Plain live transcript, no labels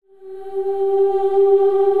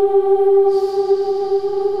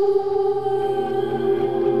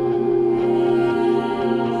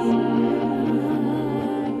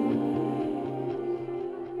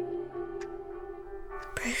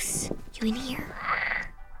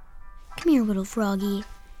Come here, little froggy.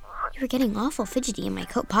 You were getting awful fidgety in my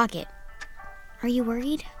coat pocket. Are you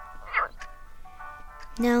worried?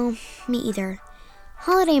 No, me either.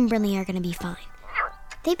 Holiday and Brinley are gonna be fine.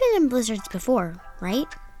 They've been in blizzards before, right?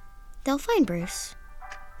 They'll find Bruce.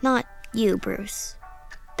 Not you, Bruce.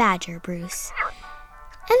 Badger Bruce.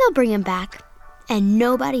 And they'll bring him back. And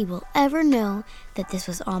nobody will ever know that this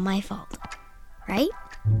was all my fault. Right?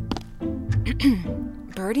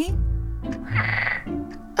 Birdie?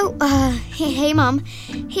 Oh, hey, Mom.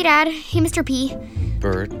 Hey, Dad. Hey, Mr. P.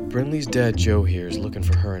 Bert, Brinley's dad Joe here is looking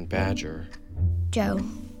for her and Badger. Joe.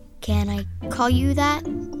 Can I call you that,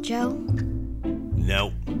 Joe?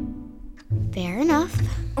 No. Fair enough.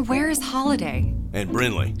 Where is Holiday? And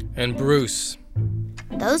Brinley. And Bruce.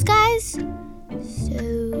 Those guys?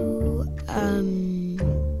 So,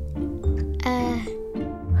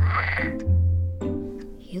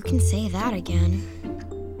 you can say that again.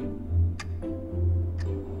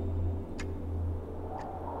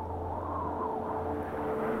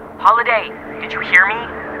 Holiday, did you hear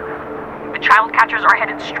me? The child catchers are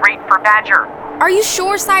headed straight for Badger. Are you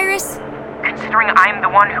sure, Cyrus? Considering I'm the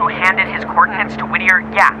one who handed his coordinates to Whittier,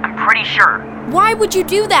 yeah, I'm pretty sure. Why would you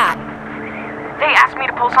do that? They asked me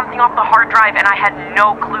to pull something off the hard drive and I had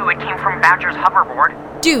no clue it came from Badger's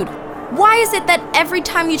hoverboard. Dude, why is it that every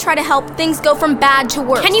time you try to help, things go from bad to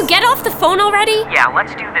worse? Can you get off the phone already? Yeah,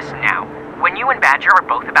 let's do this now. When you and Badger are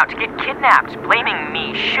both about to get kidnapped, blaming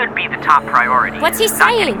me should be the top priority. What's he Not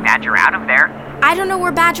saying? getting Badger out of there. I don't know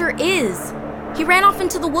where Badger is. He ran off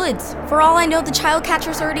into the woods. For all I know, the child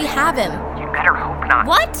catchers already have him. You'd better hope not.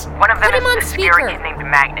 What? One of them Put him on is a scary speaker. kid named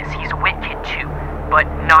Magnus. He's a wit kid too, but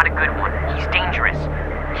not a good one. He's dangerous.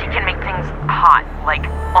 He can make things hot, like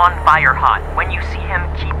on fire hot. When you see him,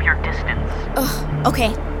 keep your distance. Ugh,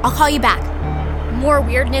 okay, I'll call you back. More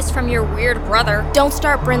weirdness from your weird brother. Don't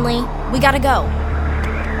start, Brinley. We gotta go.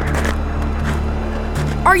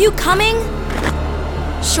 Are you coming?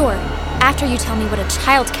 Sure, after you tell me what a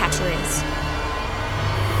child catcher is.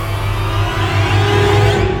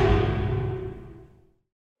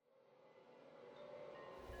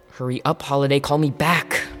 Hurry up, Holiday, call me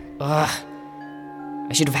back. Ugh.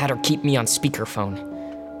 I should have had her keep me on speakerphone.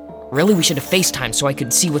 Really, we should have FaceTime so I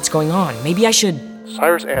could see what's going on. Maybe I should...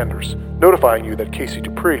 Cyrus Anders, notifying you that Casey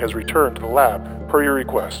Dupree has returned to the lab per your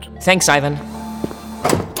request. Thanks, Ivan.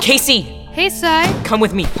 Casey! Hey, Cy. Come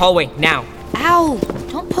with me, hallway, now. Ow!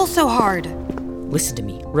 Don't pull so hard. Listen to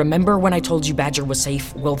me. Remember when I told you Badger was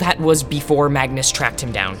safe? Well, that was before Magnus tracked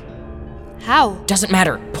him down. How? Doesn't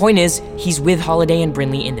matter. Point is, he's with Holiday and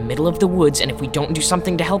Brinley in the middle of the woods, and if we don't do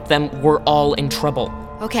something to help them, we're all in trouble.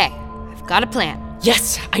 Okay, I've got a plan.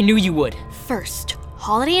 Yes, I knew you would. First,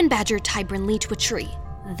 Holiday and Badger tie Brinley to a tree.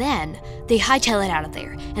 Then, they hightail it out of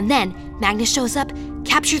there. And then, Magnus shows up,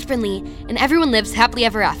 captures Brinley, and everyone lives happily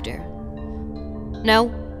ever after. No?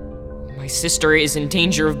 My sister is in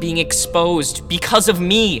danger of being exposed because of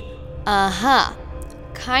me. Uh-huh.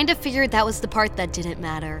 Kinda figured that was the part that didn't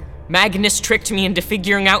matter. Magnus tricked me into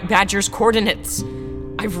figuring out Badger's coordinates.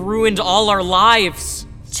 I've ruined all our lives.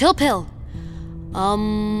 Chill pill.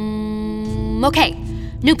 Okay.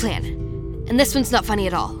 New plan. And this one's not funny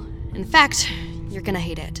at all. In fact, you're gonna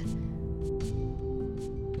hate it.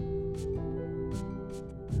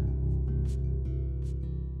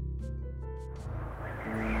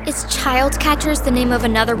 Is Child Catchers the name of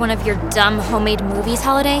another one of your dumb homemade movies,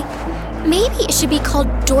 Holiday? Maybe it should be called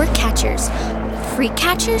Door Catchers. Freak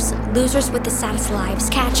Catchers? Losers with the saddest lives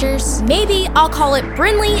Catchers? Maybe I'll call it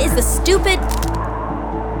Brinley is the stupid...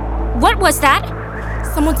 What was that?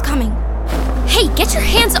 Someone's coming. Hey, get your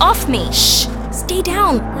hands off me! Shh! Stay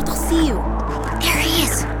down, or they'll see you. There he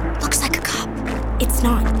is. Looks like a cop. It's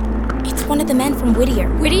not. It's one of the men from Whittier.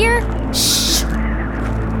 Whittier? Shh!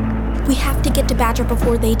 We have to get to Badger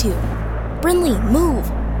before they do. Brinley, move.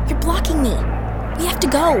 You're blocking me. We have to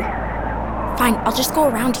go. Fine, I'll just go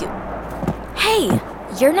around you. Hey!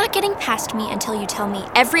 You're not getting past me until you tell me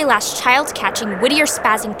every last child-catching, Whittier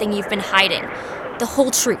spazzing thing you've been hiding. The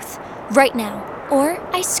whole truth. Right now. Or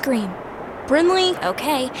I scream. Brinley?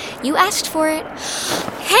 Okay, you asked for it.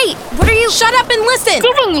 Hey, what are you— Shut up and listen!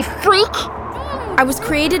 doing, you freak? I was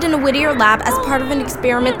created in a Whittier lab as part of an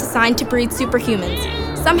experiment designed to breed superhumans.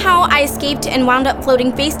 Somehow, I escaped and wound up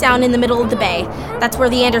floating face down in the middle of the bay. That's where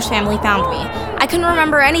the Anders family found me. I couldn't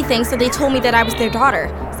remember anything, so they told me that I was their daughter.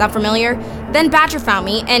 Sound familiar? Then Badger found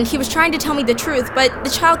me, and he was trying to tell me the truth, but the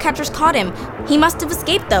child catchers caught him. He must have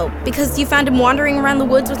escaped, though, because you found him wandering around the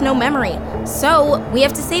woods with no memory. So, we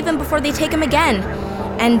have to save him before they take him again.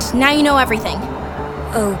 And now you know everything.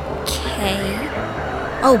 Okay.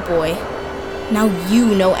 Oh boy. Now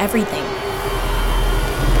you know everything.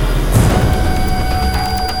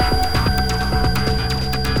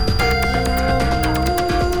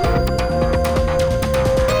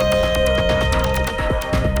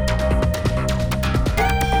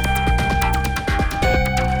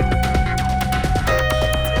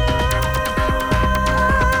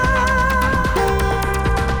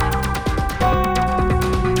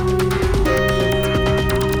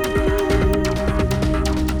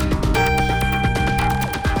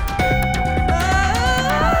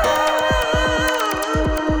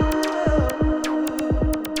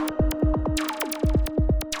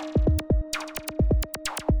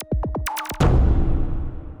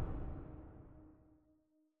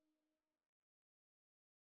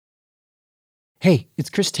 Hey, it's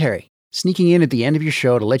Chris Terry, sneaking in at the end of your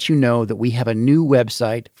show to let you know that we have a new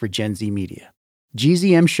website for Gen Z Media.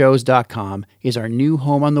 gzmshows.com is our new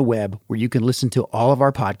home on the web where you can listen to all of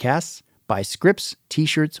our podcasts, buy scripts,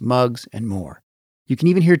 t-shirts, mugs, and more. You can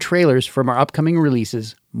even hear trailers from our upcoming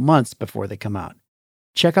releases months before they come out.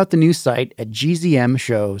 Check out the new site at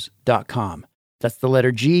gzmshows.com. That's the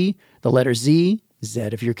letter G, the letter Z, Z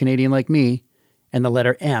if you're Canadian like me, and the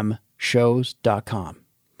letter M, shows.com.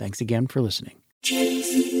 Thanks again for listening.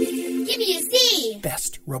 Give me a Z!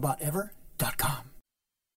 BestRobotEver.com.